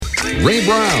Ray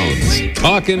Brown's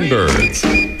Talking Birds.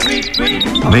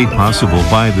 Made possible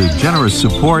by the generous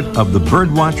support of the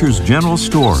Birdwatchers General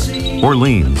Store,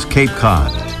 Orleans, Cape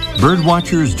Cod.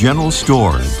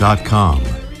 Birdwatchersgeneralstore.com.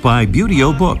 By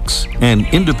Buteo Books, an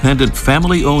independent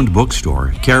family-owned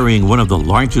bookstore carrying one of the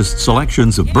largest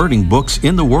selections of birding books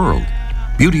in the world.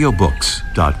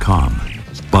 ButeoBooks.com.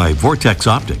 By Vortex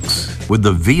Optics, with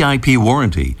the VIP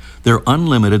warranty, their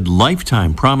unlimited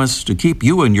lifetime promise to keep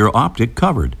you and your optic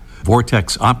covered.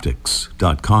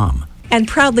 VortexOptics.com. And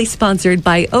proudly sponsored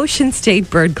by Ocean State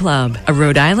Bird Club, a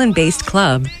Rhode Island-based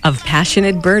club of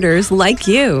passionate birders like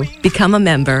you. Become a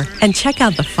member and check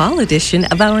out the fall edition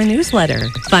of our newsletter.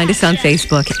 Find us on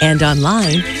Facebook and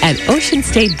online at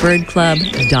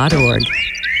oceanstatebirdclub.org.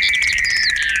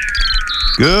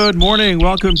 Good morning.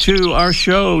 Welcome to our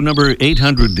show, number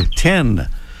 810,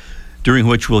 during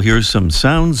which we'll hear some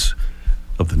sounds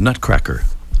of the Nutcracker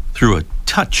through a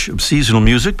touch of seasonal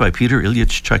music by Peter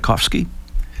Ilyich Tchaikovsky,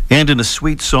 and in a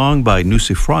sweet song by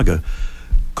Nucifraga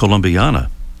Colombiana,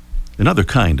 another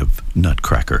kind of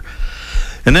nutcracker.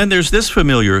 And then there's this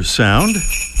familiar sound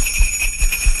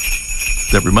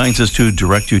that reminds us to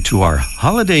direct you to our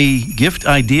holiday gift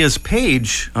ideas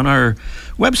page on our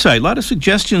website. A lot of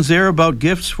suggestions there about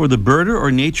gifts for the birder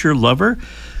or nature lover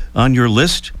on your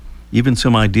list. Even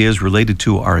some ideas related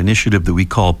to our initiative that we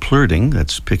call Plurting,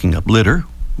 that's picking up litter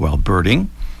while birding.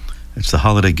 It's the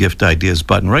Holiday Gift Ideas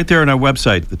button right there on our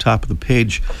website, at the top of the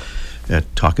page at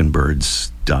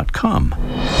talkingbirds.com.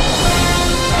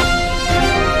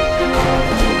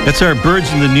 That's our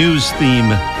Birds in the News theme.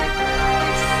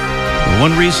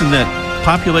 One reason that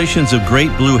populations of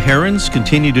great blue herons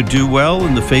continue to do well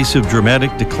in the face of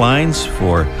dramatic declines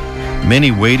for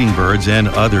many wading birds and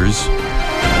others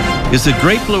is that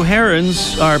great blue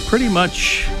herons are pretty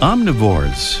much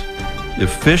omnivores.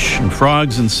 If fish and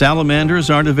frogs and salamanders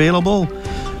aren't available,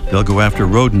 they'll go after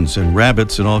rodents and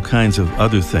rabbits and all kinds of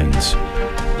other things.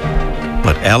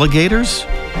 But alligators?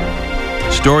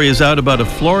 Story is out about a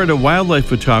Florida wildlife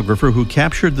photographer who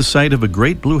captured the sight of a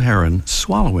great blue heron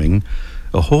swallowing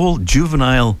a whole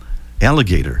juvenile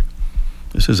alligator.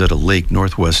 This is at a lake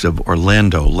northwest of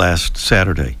Orlando last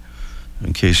Saturday.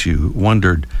 In case you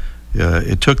wondered,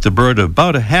 it took the bird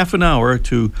about a half an hour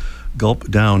to gulp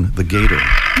down the gator.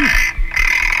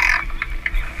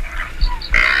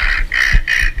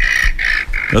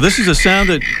 Now, this is a sound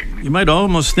that you might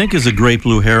almost think is a great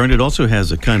blue heron. It also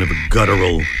has a kind of a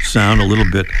guttural sound, a little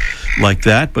bit like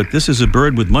that, but this is a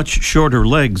bird with much shorter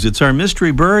legs. It's our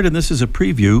mystery bird, and this is a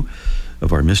preview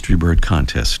of our mystery bird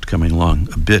contest coming along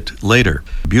a bit later.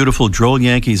 Beautiful Droll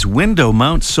Yankees window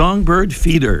mount songbird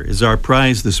feeder is our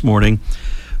prize this morning,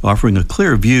 offering a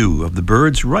clear view of the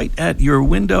birds right at your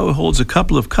window. Holds a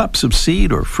couple of cups of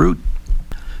seed or fruit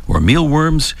or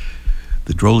mealworms.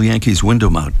 The Droll Yankees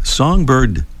window mount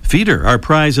songbird feeder, our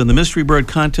prize on the mystery bird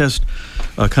contest,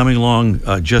 coming along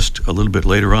just a little bit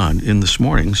later on in this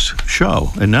morning's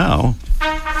show. And now,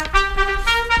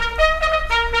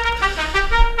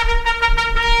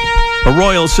 a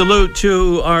royal salute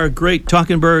to our great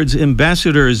Talking Birds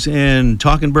ambassadors. And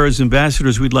Talking Birds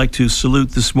ambassadors we'd like to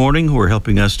salute this morning, who are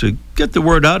helping us to get the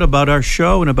word out about our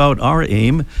show and about our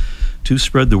aim to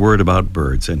spread the word about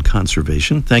birds and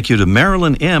conservation. Thank you to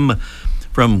Marilyn M.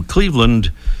 from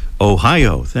Cleveland,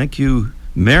 Ohio. Thank you,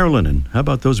 Marilyn. And how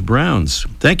about those Browns?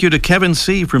 Thank you to Kevin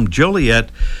C. from Joliet,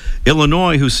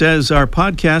 Illinois, who says our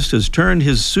podcast has turned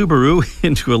his Subaru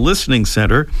into a listening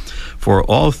center for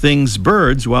all things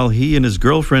birds while he and his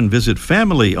girlfriend visit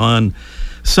family on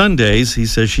Sundays. He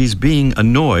says she's being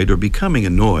annoyed or becoming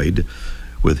annoyed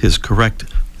with his correct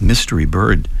mystery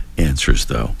bird answers,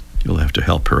 though. You'll have to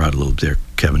help her out a little there,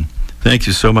 Kevin. Thank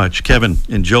you so much, Kevin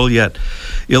in Joliet,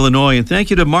 Illinois. And thank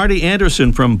you to Marty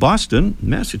Anderson from Boston,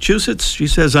 Massachusetts. She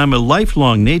says, I'm a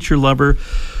lifelong nature lover,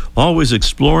 always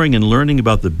exploring and learning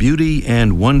about the beauty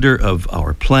and wonder of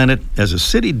our planet. As a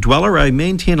city dweller, I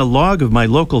maintain a log of my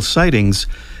local sightings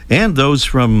and those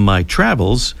from my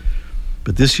travels.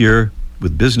 But this year,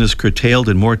 with business curtailed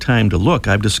and more time to look,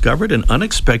 I've discovered an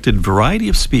unexpected variety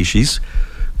of species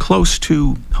close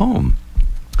to home.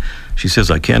 She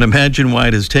says, I can't imagine why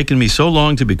it has taken me so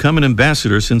long to become an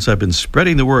ambassador since I've been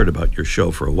spreading the word about your show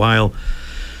for a while.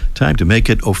 Time to make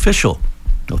it official.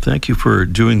 Well, thank you for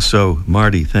doing so,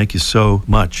 Marty. Thank you so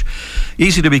much.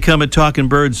 Easy to become a Talking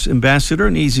Birds ambassador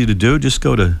and easy to do. Just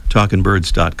go to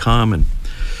talkingbirds.com and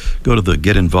go to the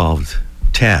Get Involved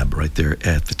tab right there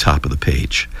at the top of the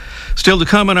page. Still to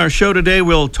come on our show today,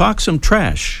 we'll talk some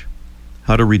trash.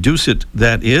 How to reduce it,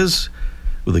 that is,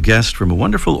 with a guest from a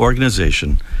wonderful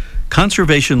organization,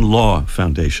 Conservation Law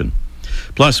Foundation.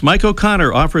 Plus, Mike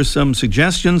O'Connor offers some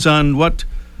suggestions on what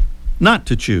not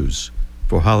to choose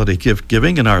for holiday gift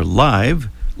giving in our live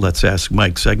Let's Ask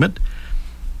Mike segment.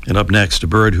 And up next, a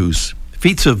bird whose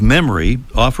feats of memory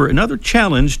offer another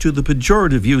challenge to the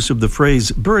pejorative use of the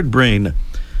phrase bird brain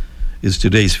is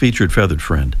today's featured feathered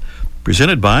friend,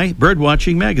 presented by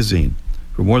Birdwatching Magazine.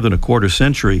 For more than a quarter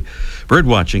century,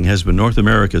 Birdwatching has been North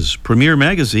America's premier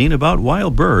magazine about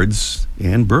wild birds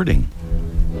and birding.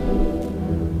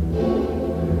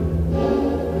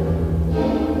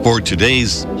 For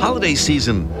today's holiday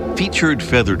season featured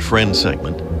feathered friend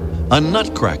segment, a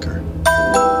nutcracker.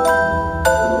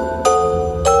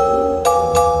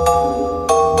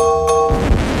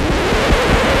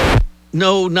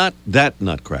 No, not that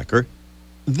nutcracker.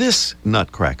 This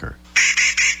nutcracker.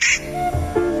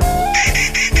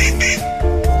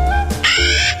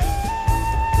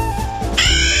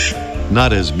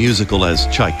 Not as musical as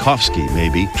Tchaikovsky,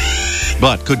 maybe.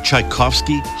 But could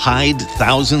Tchaikovsky hide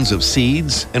thousands of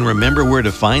seeds and remember where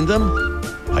to find them?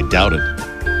 I doubt it.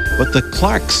 But the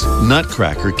Clark's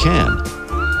nutcracker can.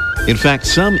 In fact,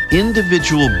 some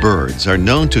individual birds are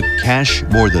known to cache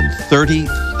more than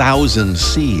 30,000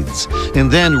 seeds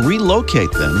and then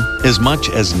relocate them as much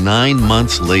as 9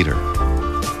 months later.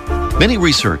 Many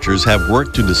researchers have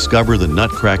worked to discover the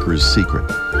nutcracker's secret.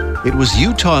 It was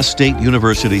Utah State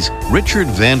University's Richard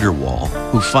Vanderwall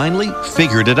who finally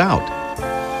figured it out.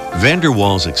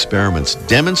 Vanderwall's experiments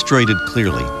demonstrated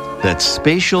clearly that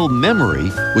spatial memory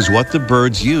was what the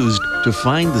birds used to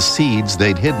find the seeds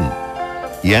they'd hidden.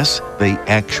 Yes, they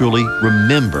actually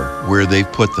remember where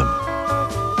they've put them.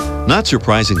 Not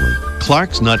surprisingly,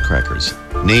 Clark's nutcrackers,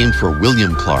 named for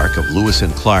William Clark of Lewis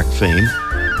and Clark fame,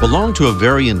 belong to a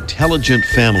very intelligent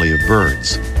family of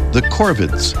birds, the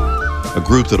corvids, a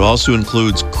group that also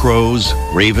includes crows,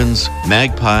 ravens,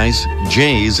 magpies,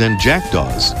 jays, and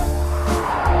jackdaws.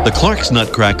 The Clark's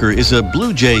nutcracker is a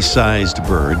blue jay-sized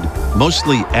bird,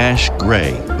 mostly ash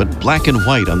gray, but black and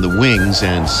white on the wings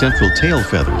and central tail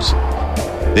feathers.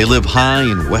 They live high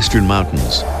in western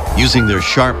mountains, using their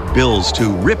sharp bills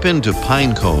to rip into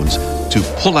pine cones to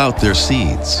pull out their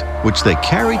seeds, which they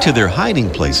carry to their hiding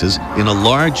places in a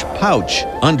large pouch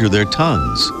under their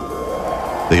tongues.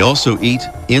 They also eat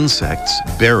insects,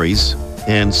 berries,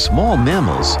 and small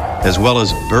mammals, as well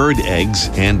as bird eggs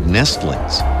and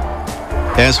nestlings.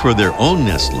 As for their own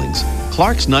nestlings,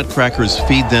 Clark's nutcrackers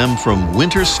feed them from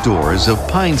winter stores of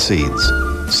pine seeds,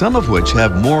 some of which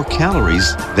have more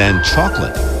calories than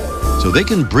chocolate. So they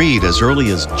can breed as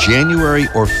early as January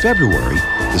or February,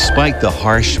 despite the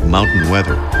harsh mountain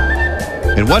weather.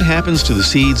 And what happens to the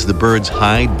seeds the birds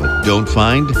hide but don't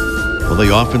find? Well, they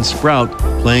often sprout,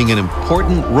 playing an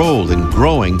important role in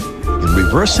growing and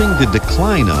reversing the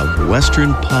decline of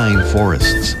western pine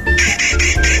forests.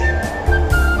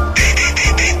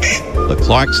 The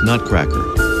Clark's nutcracker,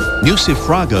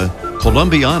 Nucifraga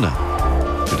columbiana,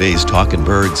 today's Talkin'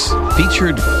 Birds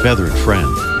featured feathered friend.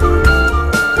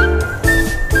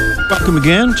 Welcome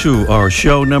again to our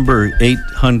show number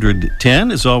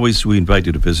 810. As always, we invite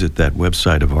you to visit that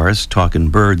website of ours,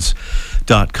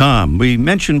 talkinbirds.com. We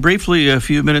mentioned briefly a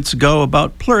few minutes ago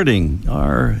about plurting,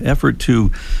 our effort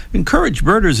to encourage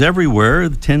birders everywhere,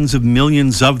 tens of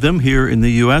millions of them here in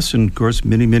the U.S., and of course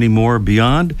many, many more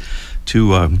beyond,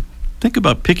 to think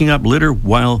about picking up litter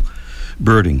while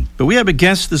birding. But we have a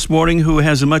guest this morning who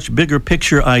has a much bigger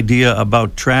picture idea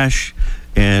about trash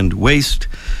and waste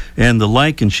and the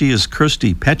like, and she is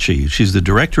Kirsty Pecci. She's the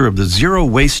director of the Zero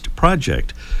Waste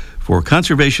Project for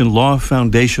Conservation Law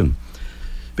Foundation,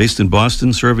 based in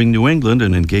Boston, serving New England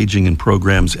and engaging in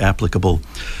programs applicable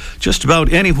just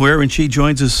about anywhere, and she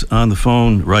joins us on the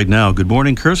phone right now. Good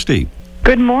morning, Kirsty.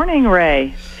 Good morning,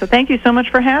 Ray. So thank you so much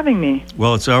for having me.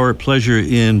 Well, it's our pleasure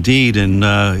indeed, and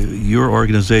your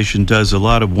organization does a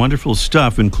lot of wonderful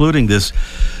stuff, including this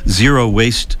Zero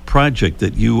Waste Project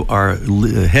that you are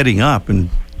heading up.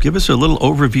 And give us a little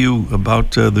overview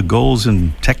about the goals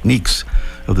and techniques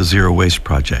of the Zero Waste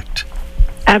Project.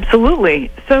 Absolutely.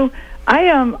 So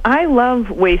I love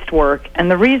waste work,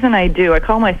 and the reason I do, I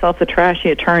call myself the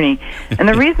trashy attorney, and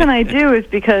the reason I do is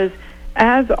because,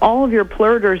 as all of your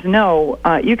plurters know,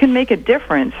 you can make a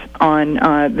difference on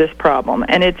this problem,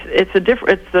 and it's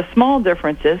the small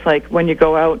differences, like when you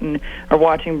go out and are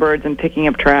watching birds and picking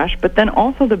up trash, but then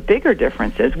also the bigger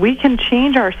differences. We can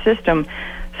change our system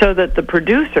so that the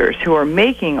producers who are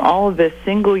making all of this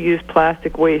single-use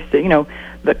plastic waste,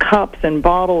 the cups and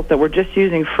bottles that we're just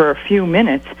using for a few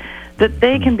minutes, that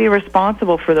they can be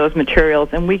responsible for those materials,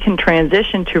 and we can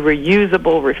transition to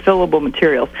reusable, refillable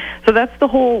materials. So that's the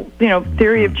whole,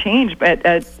 theory of change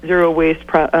at Zero Waste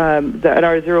at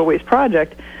our Zero Waste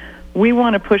Project. We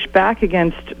want to push back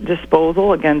against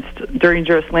disposal, against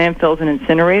dangerous landfills and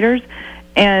incinerators,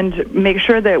 and make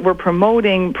sure that we're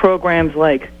promoting programs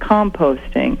like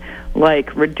composting,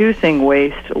 like reducing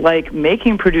waste, like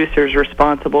making producers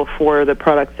responsible for the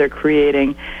products they're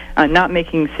creating, not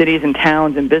making cities and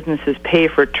towns and businesses pay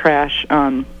for trash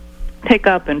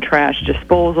pickup and trash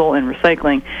disposal and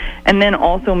recycling, and then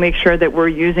also make sure that we're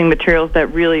using materials that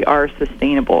really are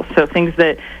sustainable. So things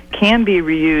that can be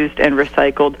reused and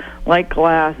recycled, like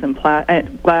glass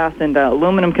and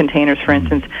aluminum containers, for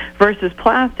instance, versus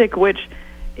plastic, which,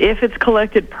 if it's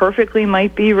collected perfectly,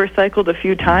 might be recycled a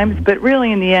few times, but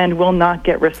really in the end will not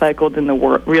get recycled in the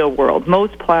real world.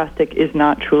 Most plastic is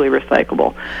not truly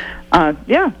recyclable.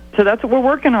 So that's what we're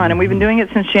working on, and we've been doing it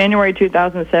since January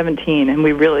 2017, and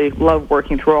we really love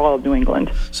working through all of New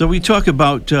England. So we talk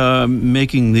about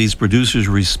making these producers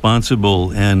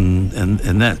responsible and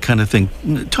that kind of thing.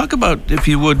 Talk about, if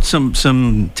you would,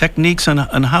 some techniques on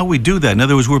how we do that. In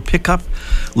other words, we pick up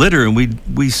litter, and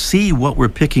we see what we're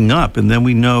picking up, and then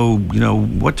we know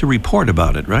what to report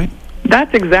about it, right?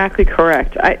 That's exactly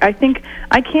correct. I think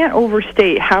I can't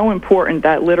overstate how important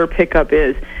that litter pickup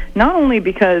is, not only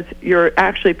because you're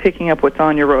actually picking up what's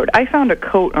on your road. I found a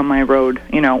coat on my road,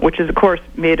 which is, of course,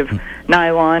 made of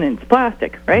nylon and it's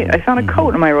plastic, right? I found a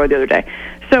coat on my road the other day.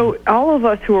 So all of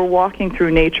us who are walking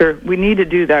through nature, we need to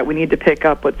do that. We need to pick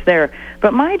up what's there.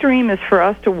 But my dream is for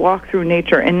us to walk through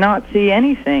nature and not see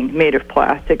anything made of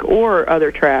plastic or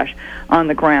other trash on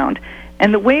the ground.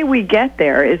 And the way we get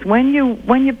there is when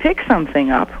you pick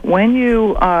something up, when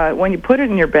you put it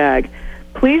in your bag,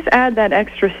 please add that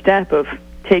extra step of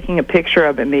taking a picture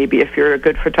of it. Maybe if you're a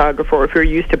good photographer, or if you're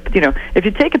used to, if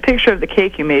you take a picture of the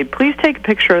cake you made, please take a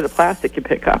picture of the plastic you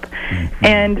pick up,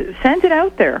 and send it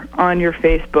out there on your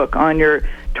Facebook, on your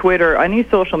Twitter, any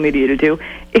social media to do.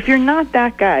 If you're not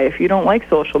that guy, if you don't like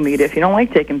social media, if you don't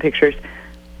like taking pictures,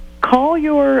 call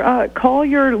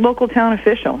your local town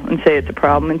official and say it's a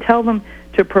problem, and tell them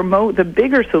to promote the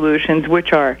bigger solutions,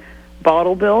 which are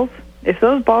bottle bills. If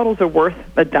those bottles are worth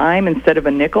a dime instead of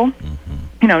a nickel,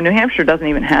 New Hampshire doesn't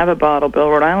even have a bottle bill.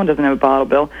 Rhode Island doesn't have a bottle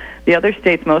bill. The other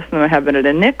states, most of them have it at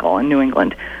a nickel in New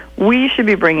England. We should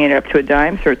be bringing it up to a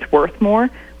dime so it's worth more.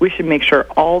 We should make sure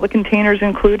all the containers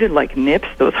included, like nips,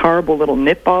 those horrible little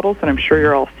nip bottles that I'm sure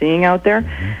you're all seeing out there.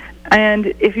 And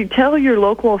if you tell your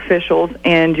local officials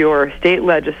and your state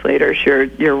legislators,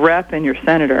 your rep and your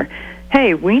senator,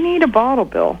 hey, we need a bottle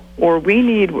bill, or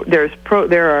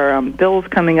there are bills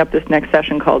coming up this next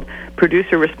session called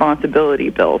producer responsibility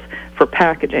bills for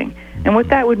packaging. And what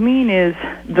that would mean is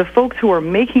the folks who are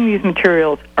making these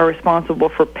materials are responsible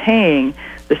for paying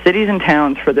the cities and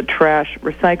towns for the trash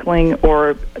recycling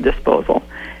or disposal.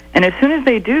 And as soon as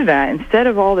they do that, instead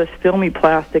of all this filmy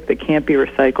plastic that can't be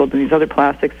recycled and these other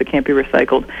plastics that can't be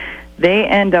recycled, they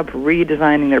end up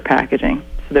redesigning their packaging.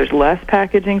 So there's less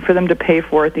packaging for them to pay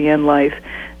for at the end life.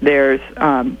 There's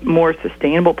more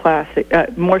sustainable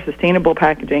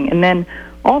packaging, and then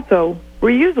also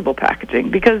reusable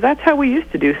packaging, because that's how we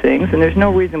used to do things, and there's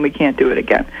no reason we can't do it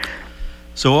again.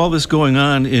 So all this going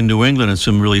on in New England and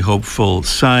some really hopeful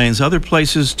signs. Other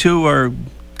places, too, are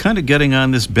kind of getting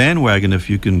on this bandwagon, if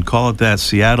you can call it that.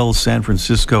 Seattle, San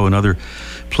Francisco, and other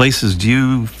places. Do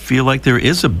you feel like there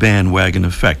is a bandwagon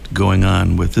effect going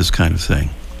on with this kind of thing?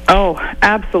 Oh,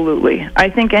 absolutely. I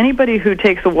think anybody who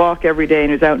takes a walk every day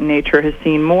and who's out in nature has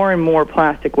seen more and more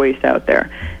plastic waste out there,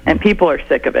 and people are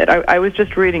sick of it. I was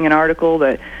just reading an article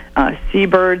that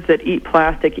seabirds that eat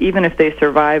plastic, even if they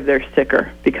survive, they're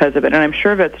sicker because of it, and I'm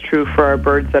sure that's true for our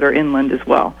birds that are inland as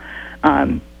well.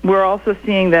 We're also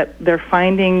seeing that they're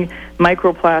finding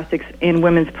microplastics in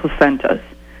women's placentas,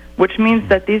 which means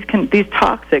that these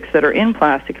toxics that are in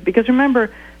plastic, because remember,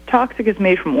 toxic is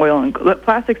made from oil and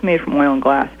plastic's made from oil and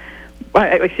glass.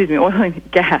 Oil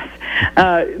and gas.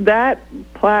 That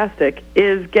plastic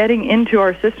is getting into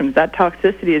our systems. That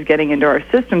toxicity is getting into our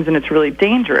systems, and it's really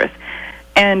dangerous.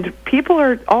 And people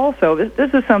are also,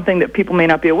 this is something that people may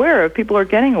not be aware of, people are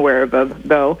getting aware of,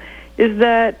 though, is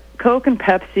that Coke and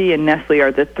Pepsi and Nestle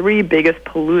are the three biggest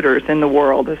polluters in the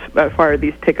world as far as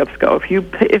these pickups go.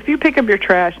 If you pick up your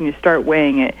trash and you start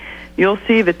weighing it, you'll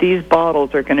see that these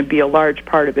bottles are going to be a large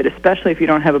part of it, especially if you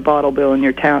don't have a bottle bill in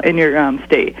your town, in your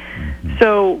state.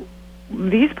 So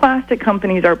these plastic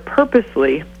companies are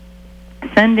purposely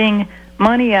sending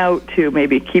money out to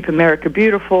maybe Keep America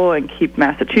Beautiful and Keep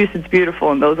Massachusetts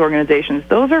Beautiful, and those organizations.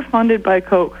 Those are funded by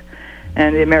Coke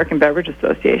and the American Beverage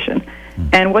Association.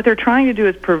 And what they're trying to do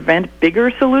is prevent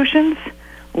bigger solutions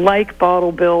like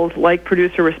bottle bills, like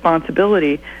producer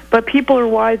responsibility, but people are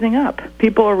wising up.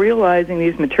 People are realizing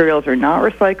these materials are not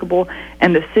recyclable,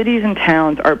 and the cities and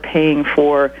towns are paying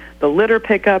for the litter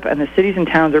pickup, and the cities and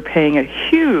towns are paying a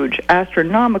huge,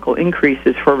 astronomical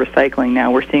increases for recycling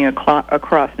now. We're seeing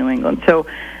across New England. So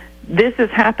this is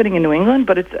happening in New England,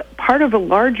 but it's part of a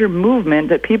larger movement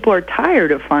that people are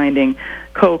tired of finding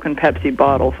Coke and Pepsi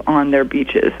bottles on their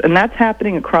beaches. And that's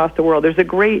happening across the world. There's a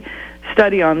great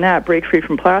study on that. Break Free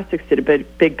from Plastics did a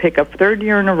big pickup, third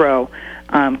year in a row.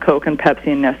 Coke and Pepsi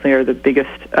and Nestle are the biggest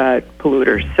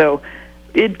polluters. So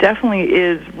it definitely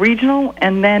is regional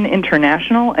and then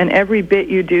international, and every bit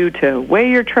you do to weigh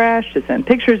your trash, to send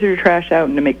pictures of your trash out,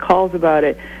 and to make calls about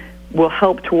it will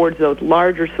help towards those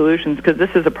larger solutions, because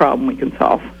this is a problem we can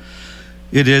solve.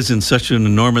 It is, and such an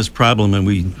enormous problem, and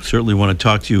we certainly want to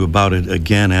talk to you about it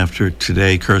again after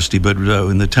today, Kirsty. But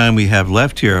in the time we have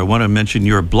left here, I want to mention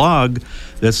your blog.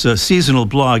 That's a seasonal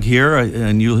blog here,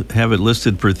 and you have it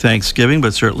listed for Thanksgiving,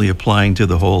 but certainly applying to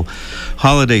the whole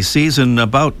holiday season,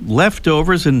 about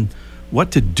leftovers and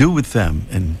what to do with them,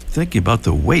 and thinking about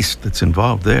the waste that's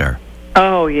involved there.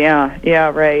 Oh, yeah,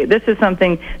 right.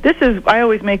 I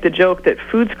always make the joke that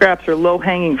food scraps are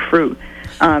low-hanging fruit.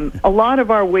 A lot of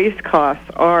our waste costs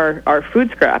are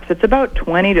food scraps. It's about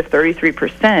 20 to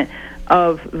 33%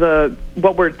 of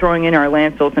what we're throwing in our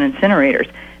landfills and incinerators,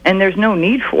 and there's no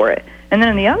need for it. And then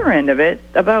on the other end of it,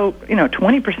 about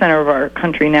 20% of our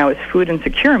country now is food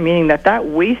insecure, meaning that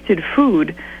wasted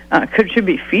food should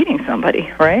be feeding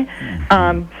somebody, right?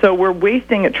 So we're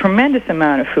wasting a tremendous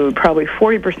amount of food, probably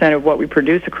 40% of what we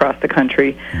produce across the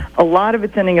country. A lot of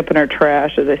it's ending up in our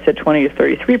trash, as I said, 20 to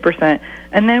 33%,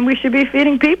 and then we should be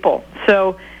feeding people.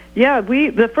 So, yeah,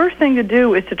 the first thing to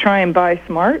do is to try and buy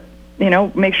smart.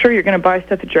 Make sure you're going to buy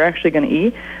stuff that you're actually going to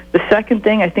eat. The second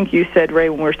thing, I think you said, Ray,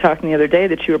 when we were talking the other day,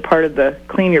 that you were part of the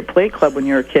Clean Your Plate Club when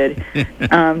you were a kid. You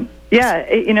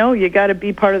got to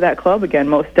be part of that club again,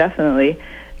 most definitely.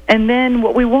 And then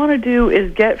what we want to do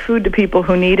is get food to people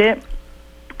who need it,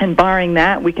 and barring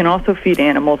that, we can also feed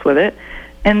animals with it.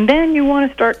 And then you want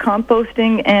to start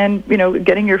composting and,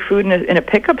 getting your food in a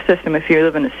pickup system if you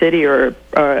live in a city or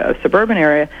a suburban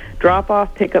area.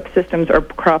 Drop-off pickup systems are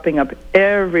cropping up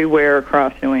everywhere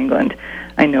across New England.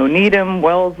 I know Needham,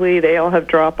 Wellesley, they all have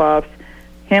drop-offs.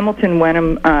 Hamilton,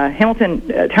 Wenham,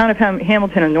 town of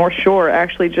Hamilton and North Shore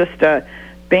actually just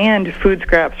banned food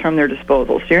scraps from their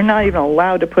disposal. So you're not even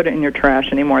allowed to put it in your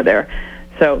trash anymore there.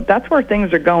 So that's where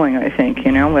things are going, I think.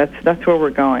 That's where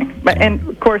we're going. And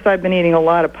of course, I've been eating a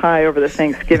lot of pie over the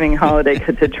Thanksgiving holiday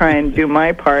to try and do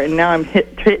my part. And now I'm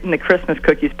hitting the Christmas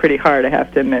cookies pretty hard, I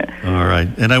have to admit. All right.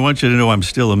 And I want you to know I'm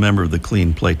still a member of the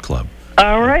Clean Plate Club.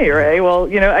 All right, Ray.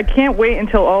 Well, I can't wait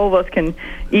until all of us can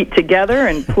eat together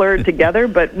and plurd together.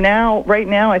 But right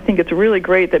now, I think it's really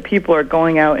great that people are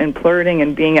going out and plurding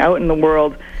and being out in the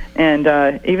world. And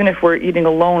even if we're eating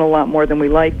alone a lot more than we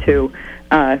like to,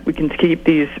 we can keep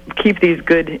these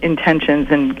good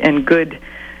intentions and good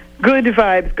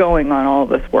vibes going on all of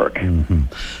this work. Mm-hmm.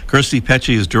 Kirsty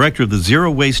Pecci is director of the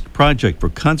Zero Waste Project for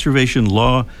Conservation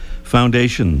Law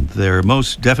Foundation. Their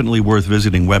most definitely worth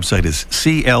visiting website is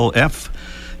clf.org.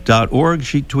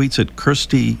 She tweets at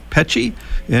Kirsty Pecci,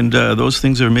 and those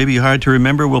things are maybe hard to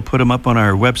remember. We'll put them up on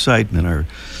our website and our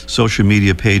social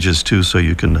media pages too, so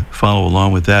you can follow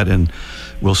along with that, and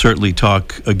we'll certainly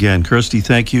talk again. Kirsty,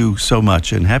 thank you so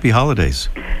much, and happy holidays.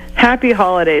 Happy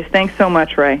holidays. Thanks so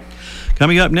much, Ray.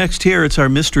 Coming up next here, it's our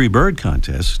Mystery Bird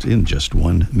Contest in just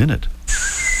 1 minute.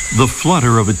 The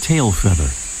flutter of a tail feather,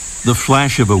 the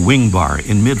flash of a wing bar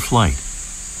in mid-flight.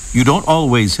 You don't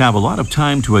always have a lot of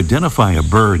time to identify a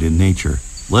bird in nature,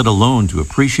 let alone to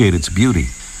appreciate its beauty.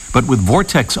 But with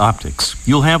Vortex Optics,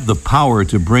 you'll have the power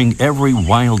to bring every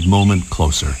wild moment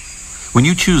closer. When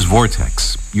you choose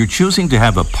Vortex, you're choosing to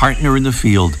have a partner in the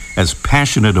field as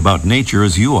passionate about nature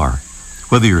as you are.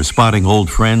 Whether you're spotting old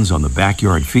friends on the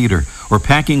backyard feeder or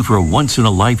packing for a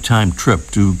once-in-a-lifetime trip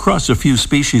to cross a few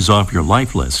species off your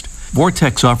life list,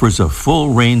 Vortex offers a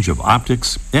full range of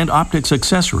optics and optics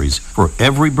accessories for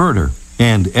every birder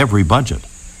and every budget.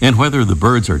 And whether the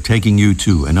birds are taking you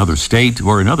to another state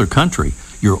or another country,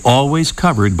 you're always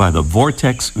covered by the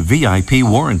Vortex VIP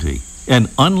warranty, an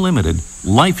unlimited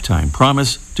lifetime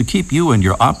promise to keep you and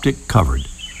your optic covered.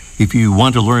 If you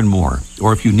want to learn more,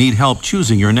 or if you need help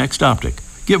choosing your next optic,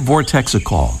 give Vortex a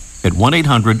call at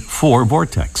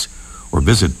 1-800-4VORTEX or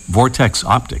visit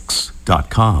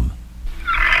vortexoptics.com.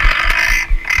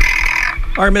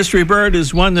 Our mystery bird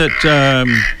is one that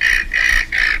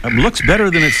looks better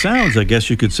than it sounds, I guess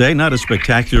you could say. Not a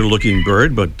spectacular-looking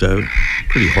bird, but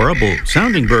pretty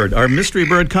horrible-sounding bird. Our mystery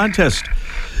bird contest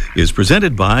is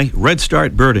presented by Red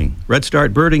Start Birding. Red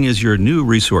Start Birding is your new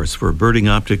resource for birding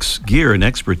optics, gear, and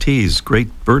expertise. Great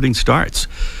birding starts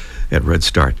at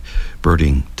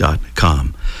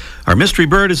redstartbirding.com. Our mystery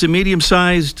bird is a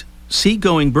medium-sized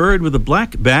seagoing bird with a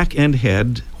black back and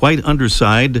head, white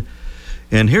underside.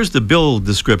 And here's the bill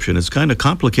description. It's kind of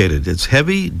complicated. It's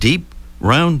heavy, deep,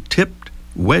 round-tipped,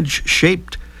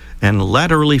 wedge-shaped, and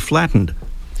laterally flattened.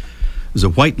 There's a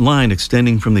white line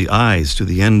extending from the eyes to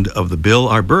the end of the bill.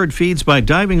 Our bird feeds by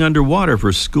diving underwater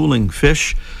for schooling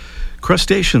fish,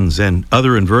 crustaceans, and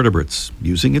other invertebrates,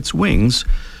 using its wings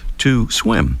to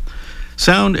swim.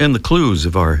 Sound and the clues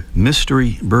of our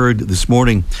mystery bird this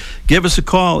morning. Give us a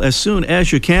call as soon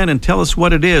as you can and tell us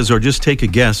what it is, or just take a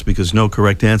guess, because no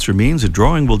correct answer means a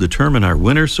drawing will determine our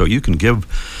winner, so you can give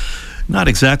not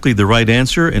exactly the right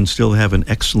answer and still have an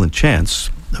excellent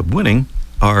chance of winning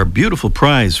our beautiful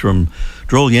prize from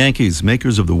Droll Yankees,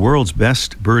 makers of the world's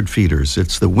best bird feeders.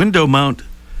 It's the window mount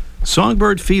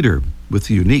songbird feeder with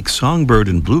the unique songbird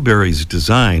and blueberries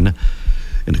design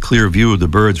and a clear view of the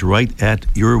birds right at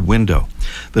your window.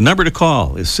 The number to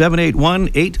call is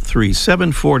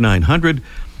 781-837-4900.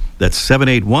 That's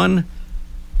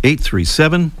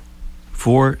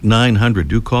 781-837-4900.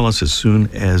 Do call us as soon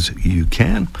as you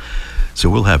can, so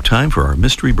we'll have time for our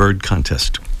mystery bird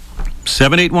contest.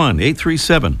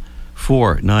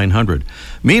 781-837-4900.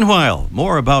 Meanwhile,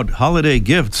 more about holiday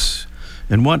gifts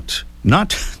and what not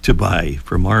to buy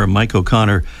from our Mike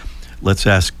O'Connor. Let's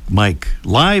ask Mike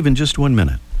live in just 1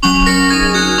 minute.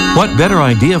 What better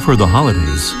idea for the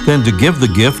holidays than to give the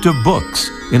gift of books?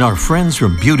 And our friends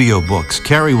from Buteo Books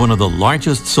carry one of the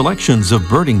largest selections of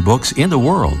birding books in the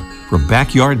world. From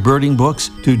backyard birding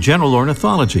books to general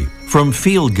ornithology, from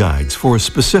field guides for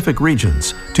specific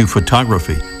regions to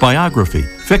photography, biography,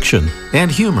 fiction,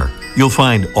 and humor. You'll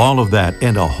find all of that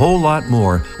and a whole lot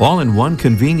more all in one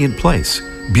convenient place.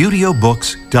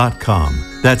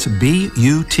 ButeoBooks.com. That's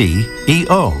BUTEO.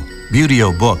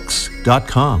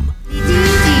 ButeoBooks.com.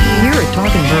 Here at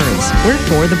Talking Birds, we're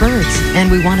for the birds,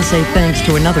 and we want to say thanks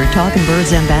to another Talking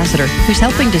Birds ambassador who's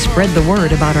helping to spread the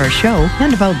word about our show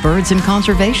and about birds and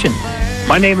conservation.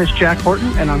 My name is Jack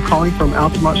Horton, and I'm calling from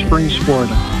Altamont Springs,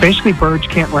 Florida. Basically, birds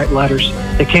can't write letters.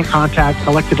 They can't contact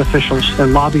elected officials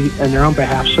and lobby on their own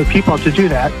behalf. So people, to do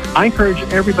that, I encourage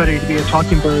everybody to be a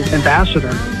Talking Bird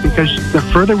ambassador, because the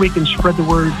further we can spread the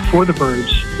word for the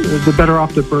birds, the better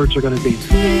off the birds are going to be.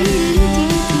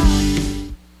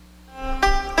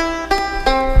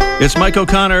 It's Mike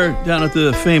O'Connor down at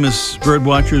the famous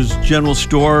Birdwatchers General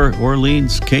Store,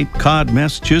 Orleans, Cape Cod,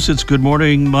 Massachusetts. Good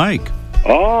morning, Mike.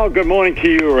 Oh, good morning to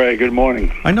you, Ray. Good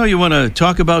morning. I know you want to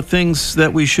talk about things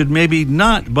that we should maybe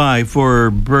not buy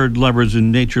for bird lovers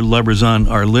and nature lovers on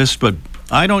our list, but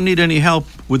I don't need any help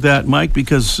with that, Mike,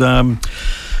 because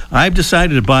I've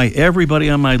decided to buy everybody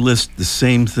on my list the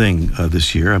same thing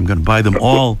this year. I'm going to buy them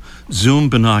all zoom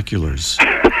binoculars.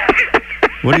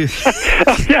 What do you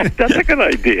Yeah, that's a good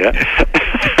idea.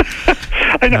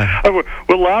 I know.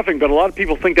 We're laughing, but a lot of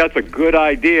people think that's a good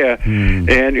idea. And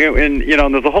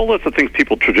there's a whole list of things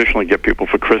people traditionally get people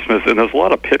for Christmas, and there's a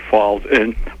lot of pitfalls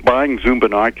in buying zoom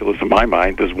binoculars, in my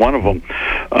mind. There's one of them.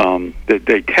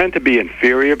 They tend to be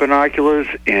inferior binoculars,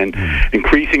 and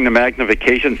increasing the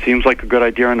magnification seems like a good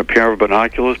idea on a pair of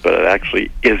binoculars, but it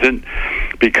actually isn't,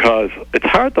 because it's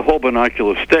hard to hold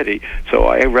binoculars steady. So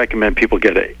I recommend people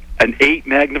get an 8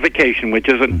 magnification, which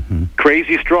isn't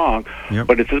crazy strong,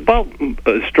 but it's about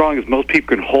as strong as most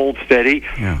people can hold steady.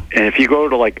 Yeah. And if you go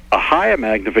to like a higher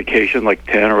magnification, like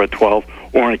 10 or a 12,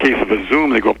 or in the case of a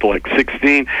zoom, they go up to like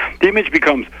 16, the image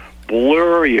becomes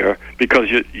blurrier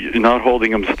because you're not holding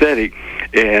them steady.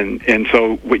 And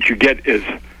so what you get is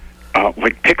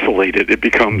like pixelated. It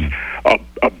becomes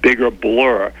a bigger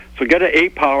blur. So get an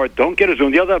 8 power. Don't get a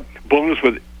zoom. The other bonus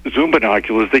with zoom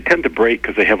binoculars, they tend to break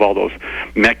because they have all those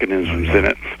mechanisms in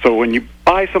it. So when you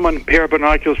buy someone a pair of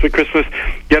binoculars for Christmas,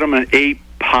 get them an 8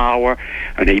 power.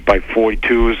 An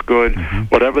 8x42 is good.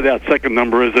 Whatever that second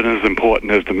number isn't as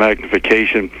important as the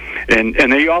magnification. And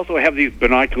they also have these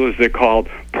binoculars, they're called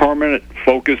permanent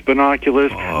focus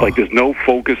binoculars. Like there's no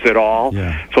focus at all.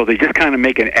 So they just kind of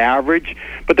make an average,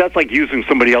 but that's like using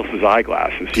somebody else's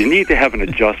eyeglasses. You need to have an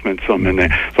adjustment some in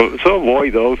there. So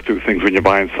avoid those two things when you're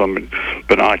buying some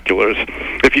binoculars.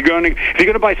 If you're going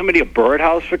to buy somebody a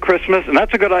birdhouse for Christmas, and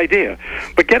that's a good idea,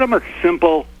 but get them a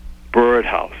simple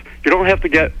birdhouse. You don't have to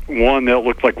get one that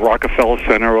looks like Rockefeller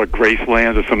Center or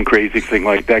Graceland or some crazy thing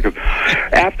like that. Because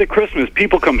after Christmas,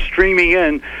 people come streaming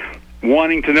in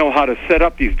wanting to know how to set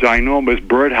up these ginormous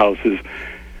birdhouses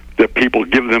that people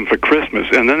give them for Christmas.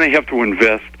 And then they have to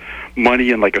invest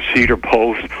money in like a cedar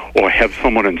post or have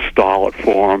someone install it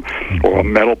for them, or a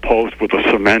metal post with a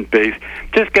cement base.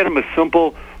 Just get them a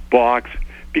simple box,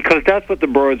 because that's what the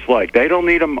birds like. They don't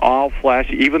need them all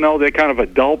flashy, even though they're kind of a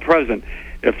dull present.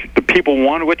 If the people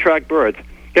want to attract birds,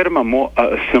 get them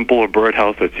a simpler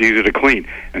birdhouse that's easy to clean.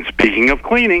 And speaking of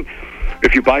cleaning,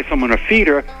 if you buy someone a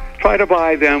feeder, try to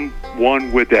buy them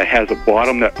one that has a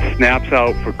bottom that snaps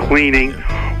out for cleaning,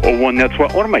 or one that's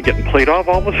what am I getting played off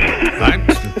all of a sudden?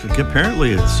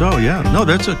 Apparently it's so. Yeah. No,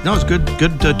 it's good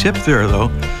tip there though.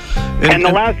 And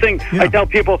the last thing I tell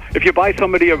people, if you buy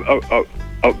somebody a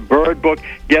bird book,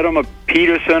 get them a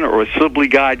Peterson or a Sibley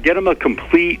guide. Get them a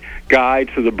complete guide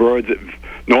to the birds of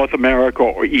North America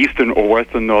or Eastern or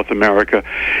Western North America.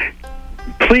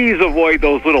 Please avoid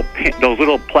those little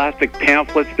plastic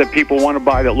pamphlets that people want to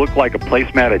buy that look like a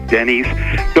placemat at Denny's.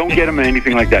 Don't get them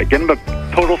anything like that. Get them a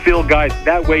total field guide.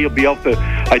 That way you'll be able to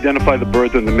identify the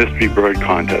birds in the mystery bird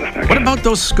contest. What about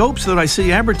those scopes that I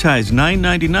see advertised,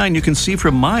 $9.99? You can see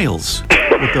for miles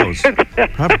with those.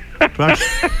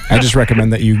 I just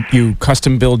recommend that you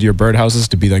custom build your birdhouses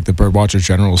to be like the Birdwatchers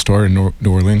General Store in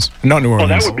New Orleans. Not New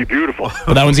Orleans. Oh, that would be beautiful.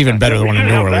 But that one's even better than the one in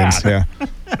New Orleans. Yeah.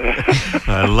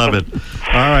 I love it.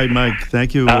 All right, Mike.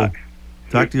 Thank you. Talk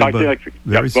to you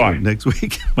very soon next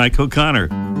week. Mike O'Connor.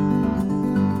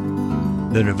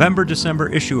 The November-December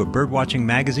issue of Birdwatching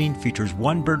Magazine features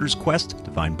one birder's quest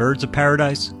to find birds of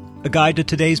paradise, a guide to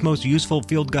today's most useful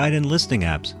field guide and listing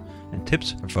apps, and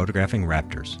tips for photographing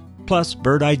raptors. Plus,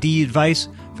 bird ID advice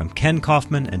from Ken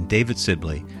Kaufman and David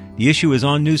Sibley. The issue is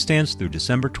on newsstands through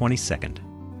December 22nd.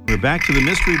 We're back to the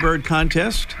Mystery Bird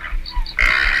Contest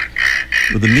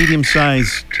with a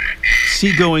medium-sized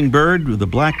seagoing bird with a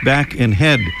black back and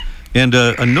head and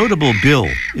a notable bill.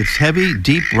 It's heavy,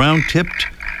 deep, round-tipped,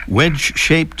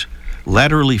 wedge-shaped,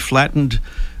 laterally flattened,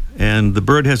 and the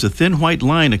bird has a thin white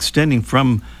line extending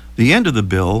from the end of the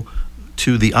bill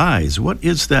to the eyes. What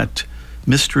is that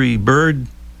mystery bird?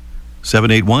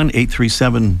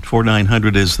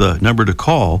 781-837-4900 is the number to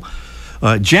call.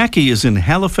 Jackie is in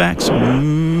Halifax,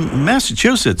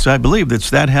 Massachusetts. I believe that's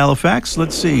that Halifax.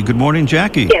 Let's see. Good morning,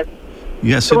 Jackie. Yes.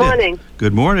 Yes, Good morning.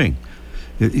 Good morning.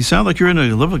 You sound like you're in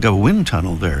a wind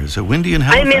tunnel there. Is it windy in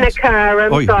Halifax? I'm in a car.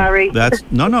 I'm sorry.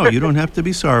 No, you don't have to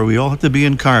be sorry. We all have to be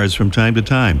in cars from time to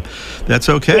time. That's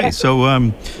okay. Yes. So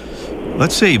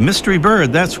let's see. Mystery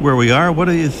bird, that's where we are. What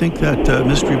do you think that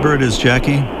mystery bird is,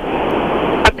 Jackie?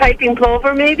 A piping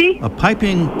plover, maybe? A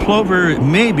piping plover,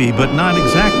 maybe, but not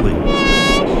exactly.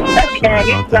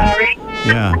 Okay, sorry.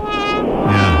 Yeah.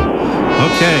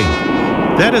 Okay.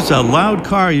 That is a loud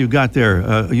car you got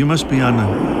there. You must be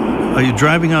are you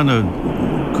driving on a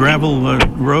gravel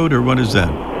road, or what is that?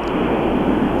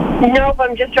 Nope,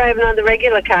 I'm just driving on the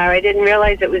regular car. I didn't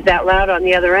realize it was that loud on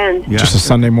the other end. Yeah. Just a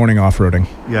Sunday morning off-roading.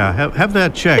 Yeah, have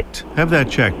that checked. Okay.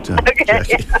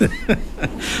 Jackie.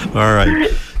 All right.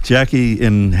 Jackie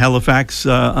in Halifax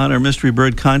on our Mystery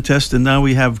Bird Contest. And now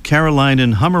we have Caroline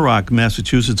in Hummerock,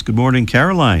 Massachusetts. Good morning,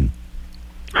 Caroline.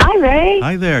 Hi, Ray.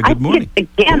 Hi there. Good morning. A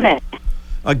gannet.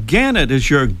 A gannet is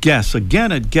your guess. A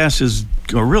gannet guess is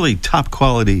a really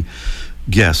top-quality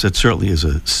guess. It certainly is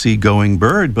a seagoing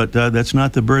bird, but that's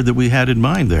not the bird that we had in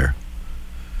mind there.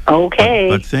 Okay.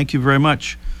 But thank you very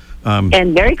much.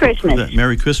 And Merry Christmas.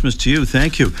 Merry Christmas to you.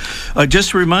 Thank you.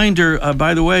 Just a reminder,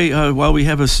 by the way, while we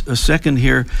have a second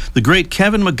here, the great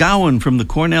Kevin McGowan from the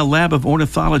Cornell Lab of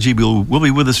Ornithology will be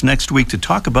with us next week to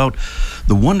talk about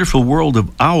the wonderful world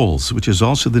of owls, which is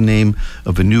also the name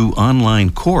of a new online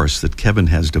course that Kevin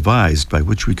has devised, by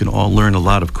which we can all learn a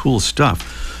lot of cool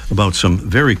stuff about some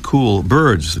very cool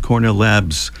birds. The Cornell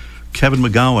Lab's Kevin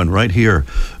McGowan right here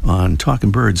on Talking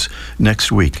Birds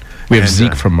next week. We have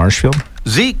Zeke from Marshfield.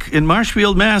 Zeke in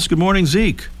Marshfield, Mass. Good morning,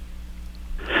 Zeke.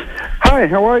 Hi,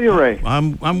 how are you, Ray?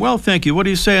 I'm well, thank you. What do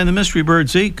you say on the mystery bird,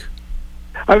 Zeke?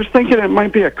 I was thinking it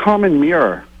might be a common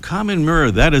mirror. Common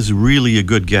mirror, that is really a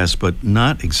good guess, but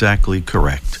not exactly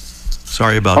correct.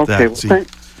 Sorry about that, Zeke.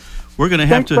 We're going to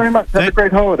have to... Thanks very much. Have a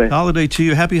great holiday. Holiday to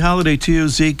you. Happy holiday to you,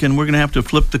 Zeke. And we're going to have to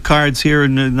flip the cards here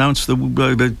and announce the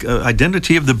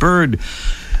identity of the bird.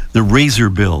 The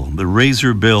razorbill. The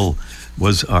razorbill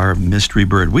was our mystery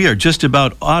bird. We are just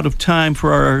about out of time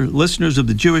for our listeners of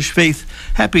the Jewish faith.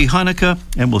 Happy Hanukkah,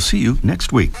 and we'll see you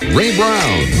next week. Ray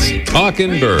Brown's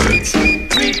Talking Birds.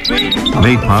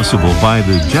 Made possible by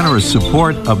the generous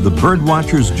support of the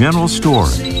Birdwatchers General Store,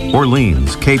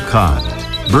 Orleans, Cape Cod.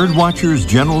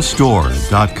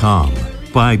 Birdwatchersgeneralstore.com.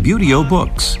 By Buteo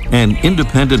Books, an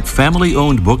independent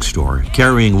family-owned bookstore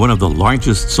carrying one of the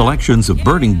largest selections of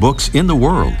birding books in the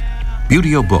world.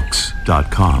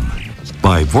 ButeoBooks.com.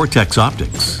 By Vortex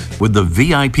Optics. With the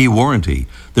VIP warranty,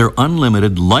 their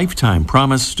unlimited lifetime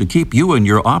promise to keep you and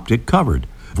your optic covered.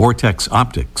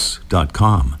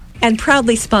 VortexOptics.com. And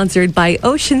proudly sponsored by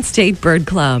Ocean State Bird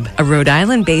Club, a Rhode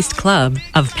Island-based club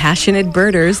of passionate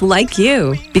birders like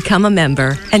you. Become a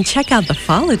member and check out the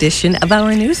fall edition of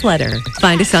our newsletter.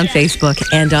 Find us on Facebook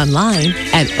and online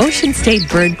at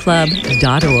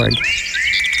oceanstatebirdclub.org.